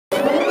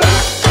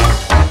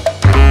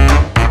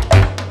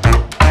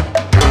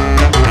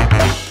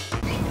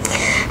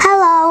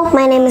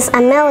name is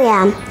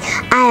Amelia.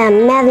 I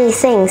am many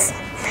things.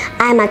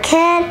 I'm a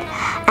kid,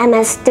 I'm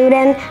a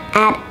student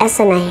at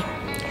SNA.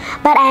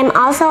 But I'm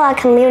also a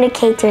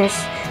communicator.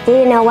 Do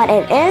you know what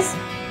it is?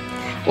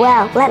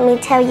 Well, let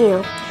me tell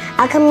you.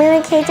 Our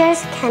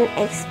communicators can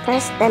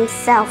express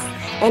themselves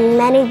in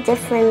many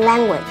different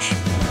languages.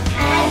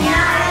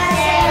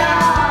 안녕하세요.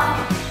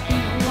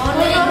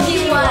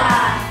 konnichiwa.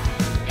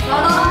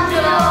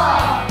 bonjour.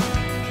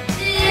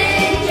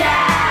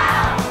 SINH.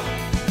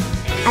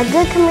 A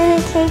good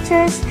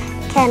communicators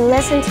can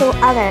listen to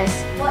others.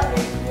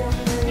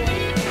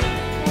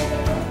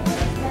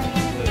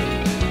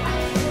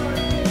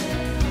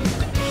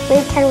 We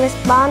can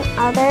respond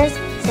others'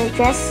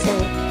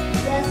 suggestions.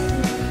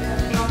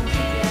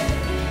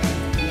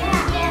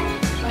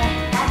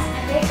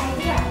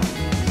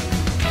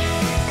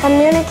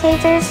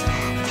 Communicators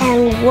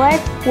can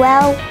work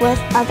well with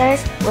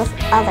others.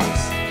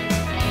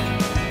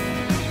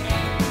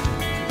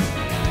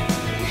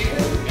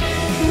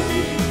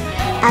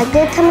 A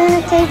good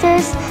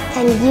communicators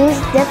can use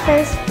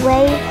different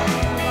ways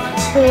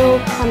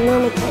to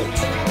communicate,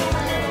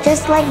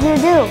 just like you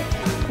do,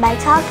 by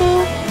talking,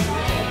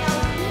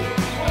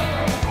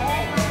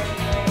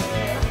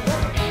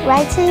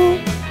 writing,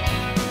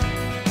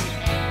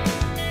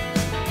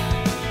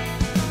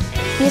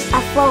 use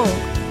a phone.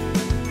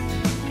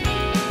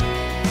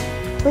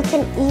 We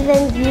can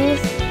even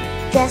use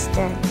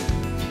gesture.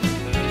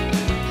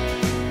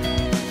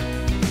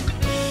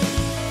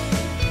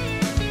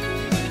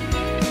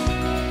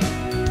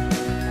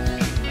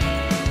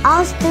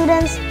 All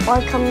students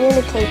are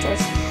communicators.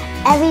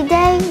 Every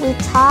day we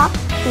talk,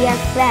 we are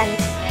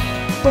friends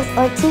with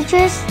our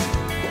teachers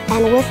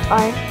and with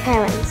our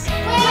parents.